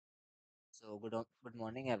Good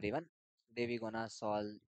morning, everyone. Today we're gonna solve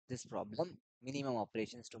this problem: minimum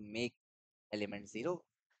operations to make element zero.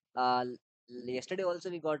 Yesterday also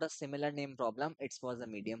we got a similar name problem. It was a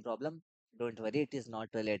medium problem. Don't worry, it is not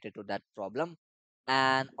related to that problem.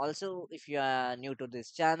 And also, if you are new to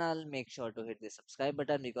this channel, make sure to hit the subscribe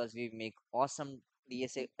button because we make awesome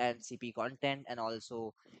DSA and CP content and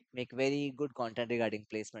also make very good content regarding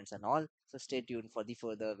placements and all. So stay tuned for the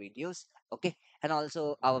further videos. Okay. And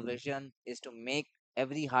also, our vision is to make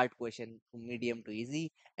every hard question medium to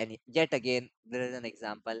easy. And yet again, there is an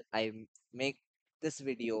example. Make this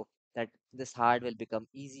video that this hard will become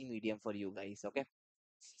easy medium for you guys. Okay,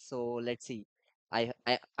 so let's see. I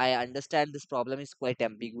understand this problem is quite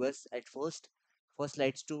ambiguous at first. First,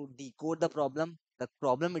 let's to decode the problem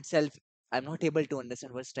itself. I'm not able to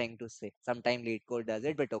understand what's trying to say. Sometime LeetCode does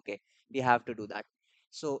it, but okay, we have to do that.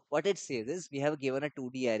 So what it says is we have given a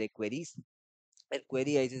 2D array queries. A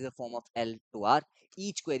query is a form of L to R.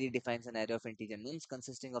 Each query defines an array of integer names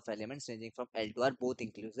consisting of elements ranging from L to R, both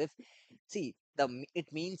inclusive. See, it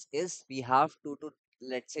means is we have to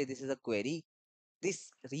let's say this is a query.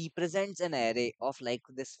 This represents an array of like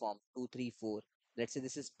this form 2 3 4. Let's say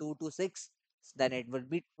this is 2 to 6, then it would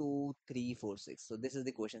be 2 3 4 6. So this is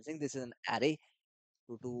the question saying this is an array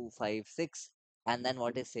 2 2 5 6. And then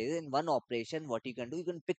what it says in one operation, what you can do, you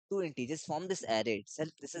can pick two integers from this array itself.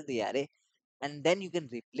 This is the array, and then you can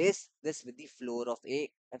replace this with the floor of A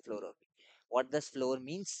and floor of B. What this floor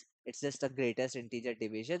means, it's just the greatest integer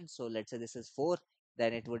division. So let's say this is 4,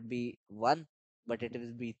 then it would be 1, but it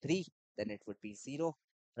will be 3, then it would be 0,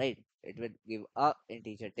 right? It would give a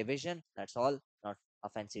integer division. That's all, not a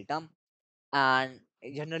fancy term. And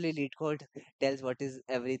generally LeetCode tells what is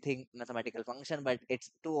everything mathematical function, but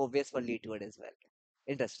it's too obvious for LeetCode as well.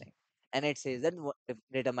 Interesting. And it says that if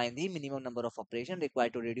determine the minimum number of operation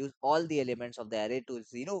required to reduce all the elements of the array to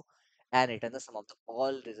zero and return the sum of the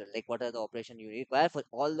all result. Like what are the operation you require for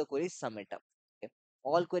all the queries, sum it up. Okay.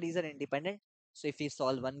 All queries are independent. So if we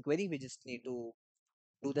solve one query, we just need to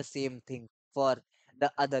do the same thing for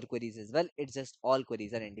the other queries as well. It's just all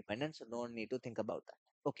queries are independent, so no need to think about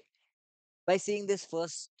that. Okay. By seeing this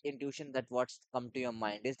first intuition, that what's come to your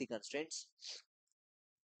mind is the constraints.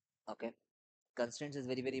 Okay, constraints is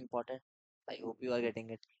very important. I hope you are getting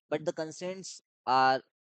it, but the constraints are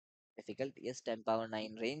difficult. Yes, 10 power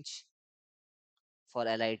 9 range for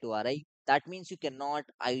Li to Ri. That means you cannot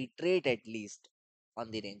iterate at least on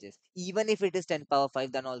the ranges. Even if it is 10 power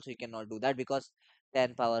 5, then also you cannot do that because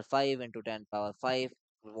 10 power 5 into 10 power 5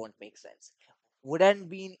 won't make sense. Wouldn't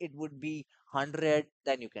mean it would be 100,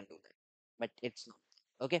 then you can do that. But it's not.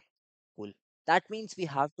 Okay, cool. That means we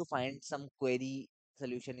have to find some query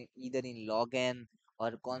solution either in log n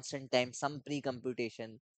or constant time, some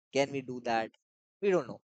pre-computation. Can we do that? We don't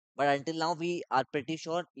know. But until now, we are pretty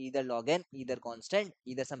sure either log n, either constant,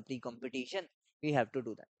 either some pre-computation. We have to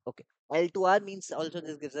do that. Okay. L2R means also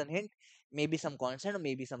this gives a hint. Maybe some constant or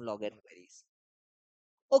maybe some log n queries.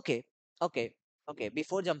 Okay. Okay. Okay.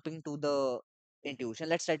 Before jumping to the intuition,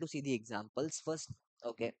 let's try to see the examples first.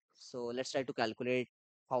 Okay. So let's try to calculate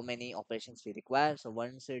how many operations we require. So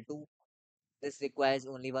one, say two. This requires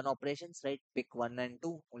only one operations, right? Pick one and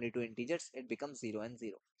two, only two integers. It becomes 0 and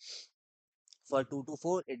 0. For 2 to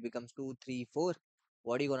 4 it becomes 2 3 4.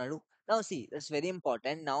 What are you gonna do now? See, that's very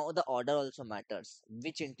important. Now the order also matters.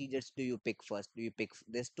 Which integers do you pick first? Do you pick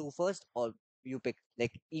this two first, or you pick,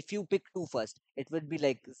 like, if you pick two first, it would be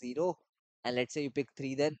like 0, and let's say you pick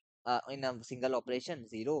 3, then in a single operation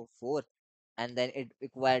 0 4, and then it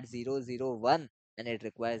required 0 0 1, and it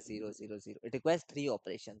requires 0 0 0. It requires three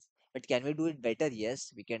operations. But can we do it better?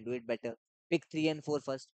 Yes, we can do it better. Pick 3 and 4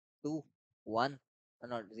 first. 2 1,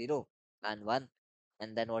 not 0 and 1,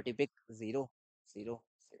 and then what you pick? 0 0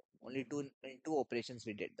 0. Only in two operations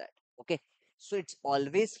we did that. Okay, so it's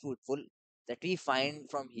always fruitful that we find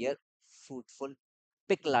from here. Fruitful,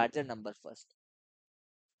 pick larger number first.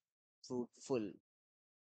 Fruitful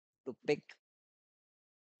to pick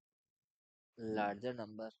larger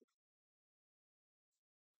number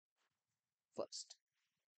first.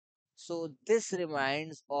 So this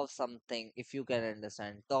reminds of something, if you can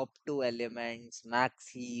understand. Top two elements, max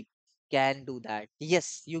heap, can do that.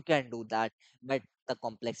 Yes, you can do that, but the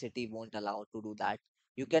complexity won't allow to do that.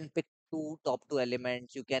 You can pick two top two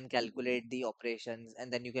elements, you can calculate the operations,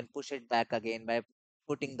 and then you can push it back again by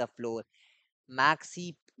putting the floor. Max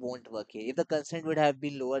heap won't work here. If the constraint would have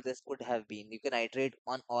been lower, this would have been. You can iterate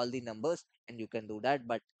on all the numbers and you can do that,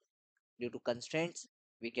 but due to constraints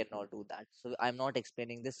we cannot do that. So I'm not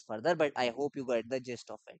explaining this further, but I hope you got the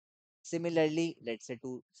gist of it. Similarly, let's say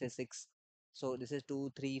 2 say 6. So this is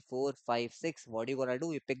 2 3 4 5 6. What are you gonna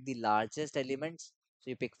do? You pick the largest elements. So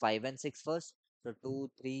you pick 5 and 6 first. So 2,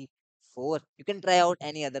 3, 4. You can try out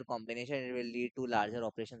any other combination. It will lead to larger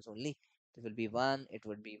operations only. It will be 1. It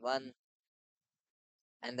would be 1.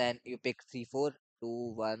 And then you pick 3, 4,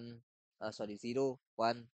 2, 1. Sorry, 0,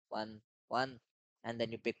 1, 1, 1. And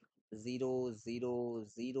then you pick 0, 0,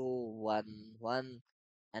 0, 1, 1.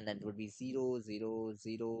 And then it would be 0, 0,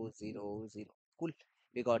 0, 0, 0. Cool.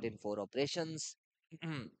 We got in 4 operations.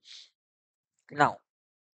 Now,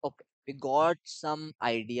 okay, we got some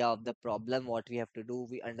idea of the problem, what we have to do.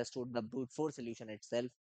 We understood the brute force solution itself.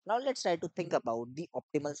 Now let's try to think about the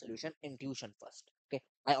optimal solution intuition first. Okay,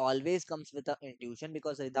 I always comes with a intuition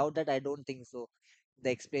because without that, I don't think so. The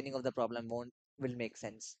explaining of the problem won't will make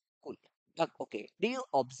sense. Cool. Okay, do you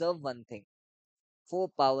observe one thing? 4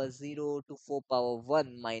 power 0 to 4 power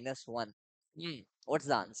 1 minus 1. What's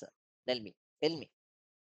the answer? Tell me. Tell me.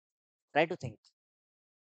 Try to think.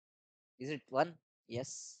 Is it 1?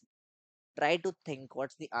 Yes. Try to think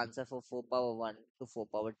what's the answer for 4 power 1 to 4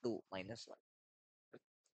 power 2 minus 1.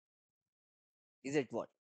 Is it what?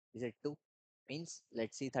 Is it 2? Means,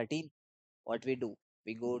 let's see 13. What we do?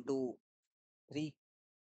 We go to 3,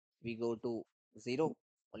 we go to 0.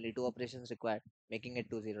 Only 2 operations required, making it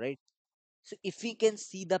to 0, right? So if we can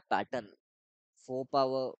see the pattern, 4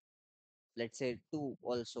 power, let's say 2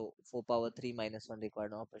 also, 4 power 3 minus 1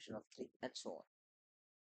 required an operation of 3, and so on.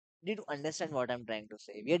 Did you understand what I'm trying to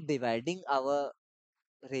say? We are dividing our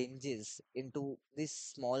ranges into these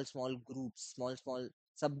small groups, small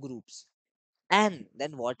subgroups. And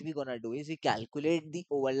then what we're gonna do is we calculate the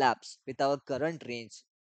overlaps with our current range,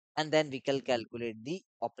 and then we can calculate the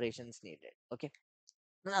operations needed. Okay.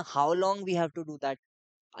 Now, how long we have to do that?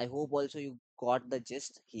 I hope also you got the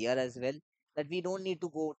gist here as well, that we don't need to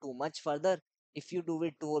go too much further. If you do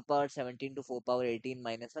it 2 power 17 to 4 power 18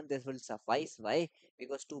 minus 1, this will suffice. Why?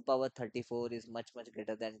 Because 2 power 34 is much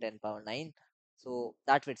greater than 10 power 9. So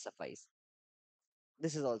that will suffice.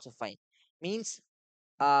 This is also fine. Means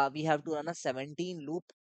we have to run a 17 loop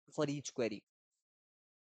for each query.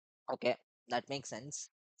 Okay, that makes sense.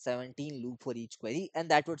 17 loop for each query, and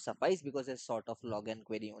that would suffice because it's sort of log n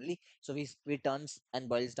query only. So we turns and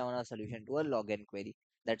boils down our solution to a log n query.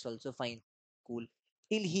 That's also fine. Cool.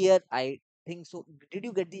 Till here, I think so. Did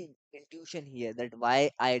you get the intuition here that why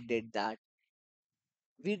I did that?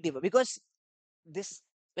 Because this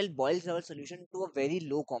will boils our solution to a very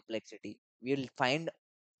low complexity. We'll find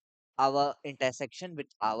our intersection with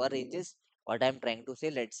our ranges. What I'm trying to say,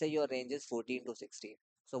 let's say your range is 14 to 16.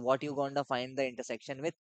 So what you gonna find the intersection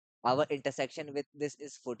with? Our intersection with this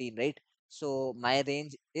is 14, right? So my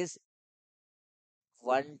range is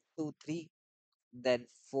 1 to 3, then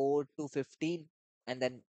 4 to 15, and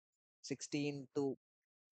then 16 to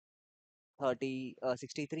 30,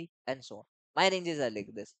 63, and so on. My ranges are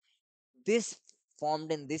like this. This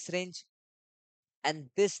formed in this range,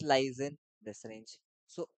 and this lies in this range.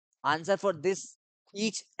 So answer for this,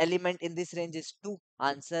 each element in this range is 2.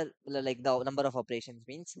 Answer like the number of operations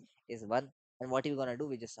means is 1. And what are we gonna do?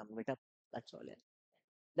 We just sum it up. That's all. Yeah.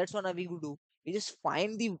 That's what we do. We just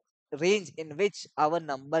find the range in which our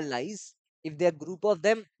number lies. If they are group of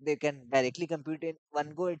them, they can directly compute in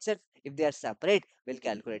one go itself. If they are separate, we'll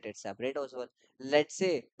calculate it separate also. Let's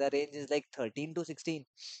say the range is like 13 to 16.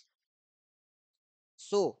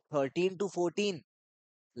 So 13 to 14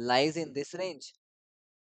 lies in this range,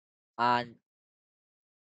 and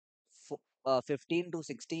 15 to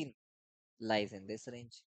 16 lies in this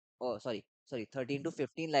range. Oh, sorry, 13 to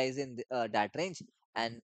 15 lies in that range,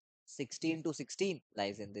 and 16 to 16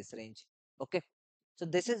 lies in this range. Okay, so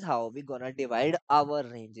this is how we're gonna divide our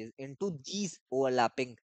ranges into these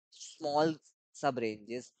overlapping small sub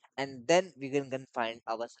ranges, and then we can find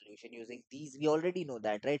our solution using these. We already know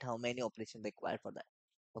that, right? How many operations required for that?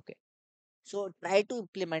 Okay. So try to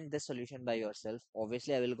implement this solution by yourself.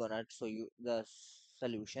 Obviously, I will gonna show you the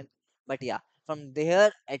solution. But yeah, from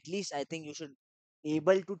there, at least I think you should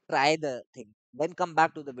able to try the thing. Then come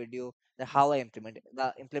back to the video. The how I implement it.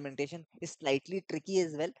 The implementation is slightly tricky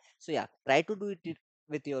as well. So yeah, try to do it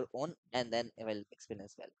with your own, and then I will explain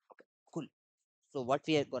as well. Okay, cool. So what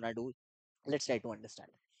we are gonna do? Let's try to understand.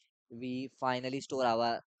 We finally store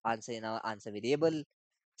our answer in our answer variable.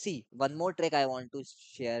 See, one more trick I want to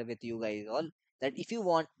share with you guys all, that if you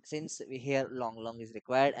want, since we here long is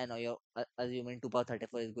required, and you're assuming 2 power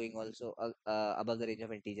 34 is going also above the range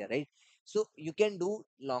of integer, right? So you can do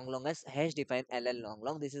long as hash define ll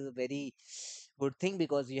long. This is a very good thing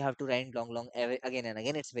because you have to write long again and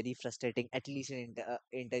again. It's very frustrating, at least in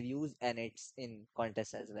interviews, and it's in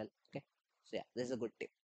contests as well. Okay, so yeah, this is a good tip.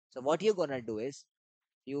 So what you're gonna do is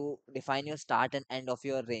you define your start and end of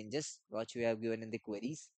your ranges, which you have given in the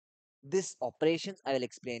queries. This operations I will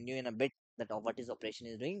explain you in a bit, that what is operation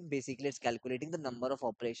is doing. Basically, it's calculating the number of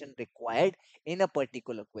operation required in a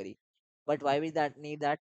particular query. But why we that need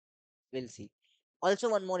that? We'll see. Also,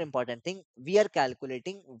 one more important thing, we are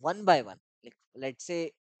calculating one by one. Like, let's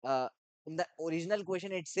say, uh, in the original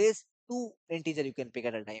question, it says two integer you can pick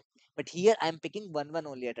at a time. But here I'm picking one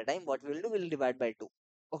only at a time. What we'll do, we'll divide by two.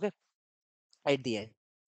 Okay. At the end.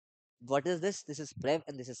 What is this? This is prev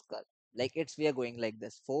and this is cur. Like it's we are going like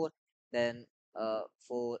this. 4, then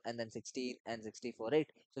 4 and then 16 and 64, right?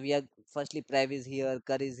 So we are firstly prev is here,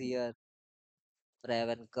 cur is here,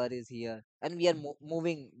 prev and cur is here, and we are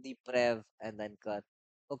moving the prev and then cur.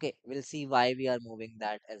 Okay, we'll see why we are moving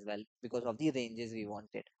that as well, because of the ranges we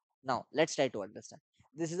wanted. Now let's try to understand.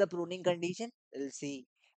 This is a pruning condition. We'll see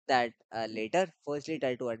that later. Firstly,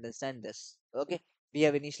 try to understand this. Okay, we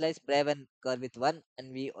have initialized prev and cur with 1,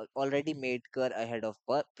 and we already made cur ahead of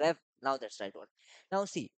prev. Now let's try to now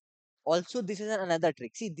see. Also, this is another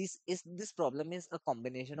trick. See, this problem is a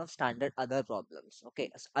combination of standard other problems. Okay,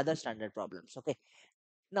 other standard problems. Okay,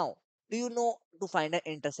 now, do you know to find an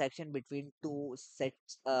intersection between two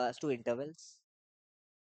sets, two intervals?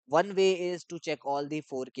 One way is to check all the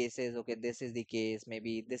four cases. Okay, this is the case.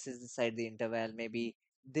 Maybe this is inside the interval. Maybe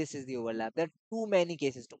this is the overlap. There are too many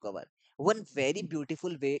cases to cover. One very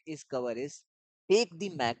beautiful way is cover is take the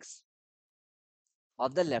max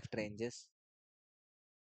of the left ranges,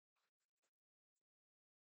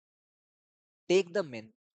 take the min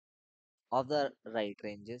of the right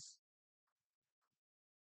ranges,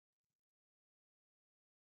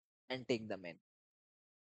 and take the min.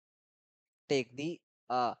 Take the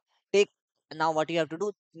take now what you have to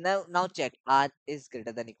do now check r is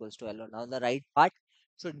greater than equals to l. Now the right part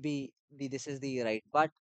should be this is the right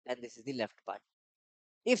part and this is the left part.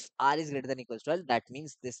 If r is greater than equals to l, that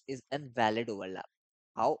means this is a valid overlap.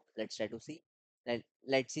 How? Let's try to see.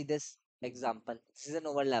 Let's see this example. This is an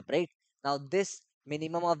overlap, right? Now this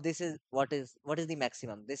minimum of this is what is the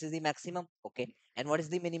maximum? This is the maximum. Okay, and what is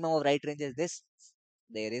the minimum of right range is this?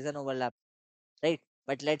 There is an overlap, right?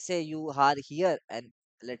 But let's say you are here and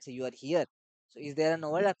let's say you are here. So is there an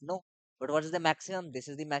overlap? No. But what is the maximum? This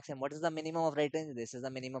is the maximum. What is the minimum of right range? This is the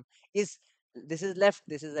minimum. Is this is left?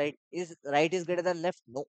 This is right. Is right is greater than left?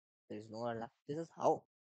 No. There is no overlap. This is how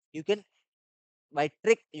you can by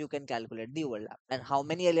trick you can calculate the overlap. And how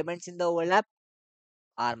many elements in the overlap?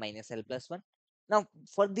 R minus L plus 1. Now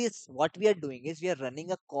for this, what we are doing is we are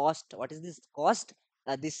running a cost. What is this cost?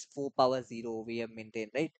 This 4 power 0 we have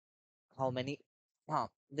maintained, right? How many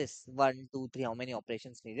this 1 2 3, how many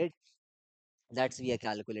operations needed, that's we are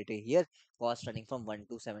calculating here. Cost running from 1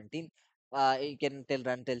 to 17. You can till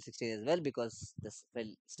run till 16 as well, because this will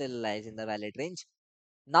still lies in the valid range.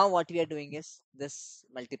 Now what we are doing is this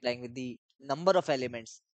multiplying with the number of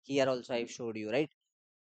elements. Here also I've showed you, right?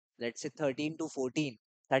 Let's say 13 to 14,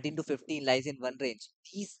 13 to 15 lies in one range.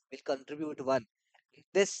 These will contribute one,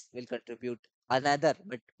 this will contribute another,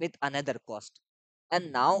 but with another cost.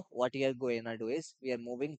 And now what we are going to do is we are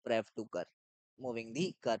moving prev to cur, moving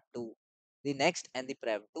the cur to the next and the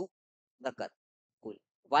prev to the cur. Cool.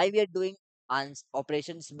 Why we are doing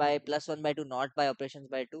operations by plus 1 by 2, not by operations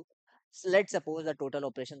by 2? So let's suppose the total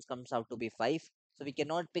operations comes out to be 5. So we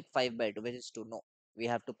cannot pick 5 by 2, which is 2. No. We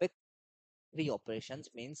have to pick 3 operations,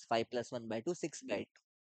 means 5 plus 1 by 2, 6 by 2.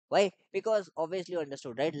 Why? Because obviously you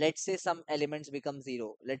understood, right? Let's say some elements become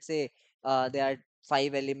zero. Let's say there are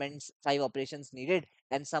five elements, five operations needed,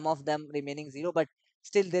 and some of them remaining zero, but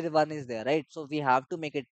still there one is there, right? So we have to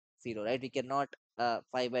make it zero, right? We cannot 5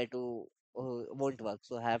 by 2 won't work.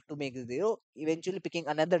 So have to make it zero, eventually picking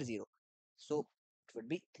another zero. So it would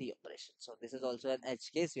be three operations. So this is also an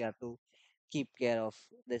edge case. We have to keep care of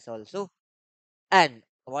this also. And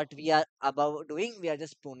what we are about doing, we are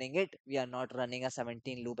just pruning it. We are not running a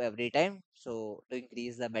 17 loop every time. So to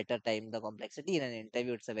increase the better time, the complexity in an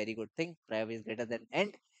interview, it's a very good thing. Prev is greater than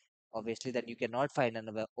end. Obviously, then you cannot find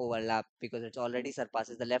an overlap because it's already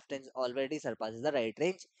surpasses the left range, already surpasses the right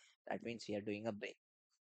range. That means we are doing a break.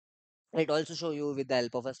 It also show you with the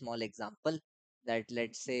help of a small example that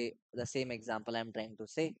let's say the same example I'm trying to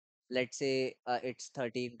say. Let's say it's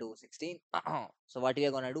 13 to 16. So what we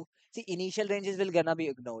are gonna do? See, initial ranges will gonna be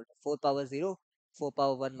ignored. 4 power 0, 4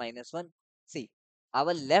 power 1 minus 1. See,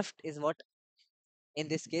 our left is what in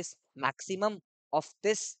this case maximum of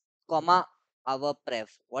this comma our prev.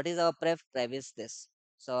 What is our prev? Prev is this.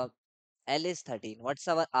 So L is 13. What's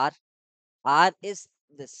our R? R is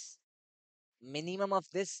this minimum of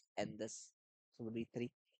this and this. So would be 3.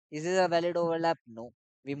 Is this a valid overlap? No.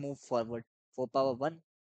 We move forward. 4 power 1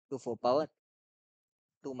 to 4 power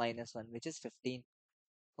 2 minus 1, which is 15.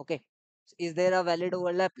 Okay. So is there a valid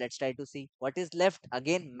overlap? Let's try to see. What is left?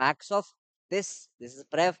 Again, max of this. This is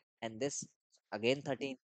prev. and this again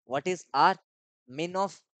 13. What is our min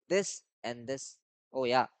of this and this? Oh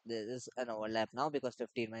yeah, there is an overlap now because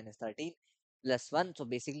 15 minus 13 plus 1. So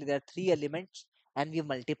basically there are three elements and we're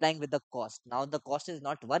multiplying with the cost. Now the cost is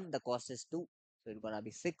not 1, the cost is 2. So it's gonna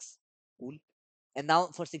be 6. Cool. And now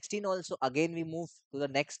for 16 also, again we move to the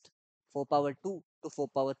next 4 power 2 to 4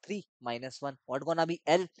 power 3 minus 1. What gonna be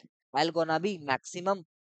L? L gonna be maximum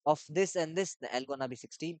of this and this. The L gonna be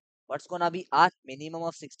 16. What's gonna be R? Minimum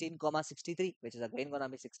of 16 comma 63, which is again gonna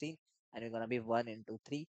be 16. And we're gonna be 1 into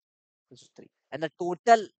 3, which is 3. And the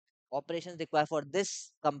total operations required for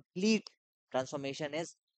this complete transformation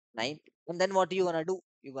is 9. And then what you gonna do?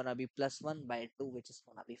 You're gonna be plus 1 by 2, which is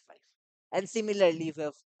gonna be 5. And similarly, if you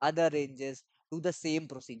have other ranges, do the same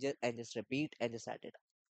procedure and just repeat and just add it.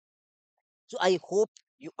 So I hope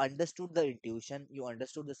you understood the intuition, you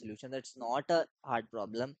understood the solution. That's not a hard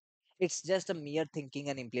problem. It's just a mere thinking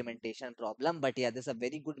and implementation problem. But yeah, this is a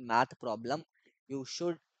very good math problem. You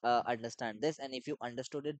should understand this. And if you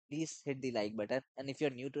understood it, please hit the like button. And if you're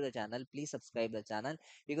new to the channel, please subscribe the channel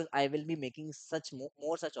because I will be making such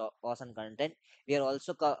more such awesome content. We are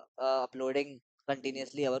also uploading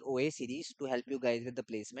continuously our OA series to help you guys with the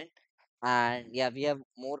placement. And yeah, we have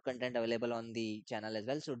more content available on the channel as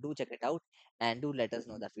well. So do check it out and do let us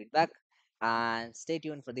know the feedback and stay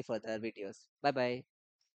tuned for the further videos. Bye bye.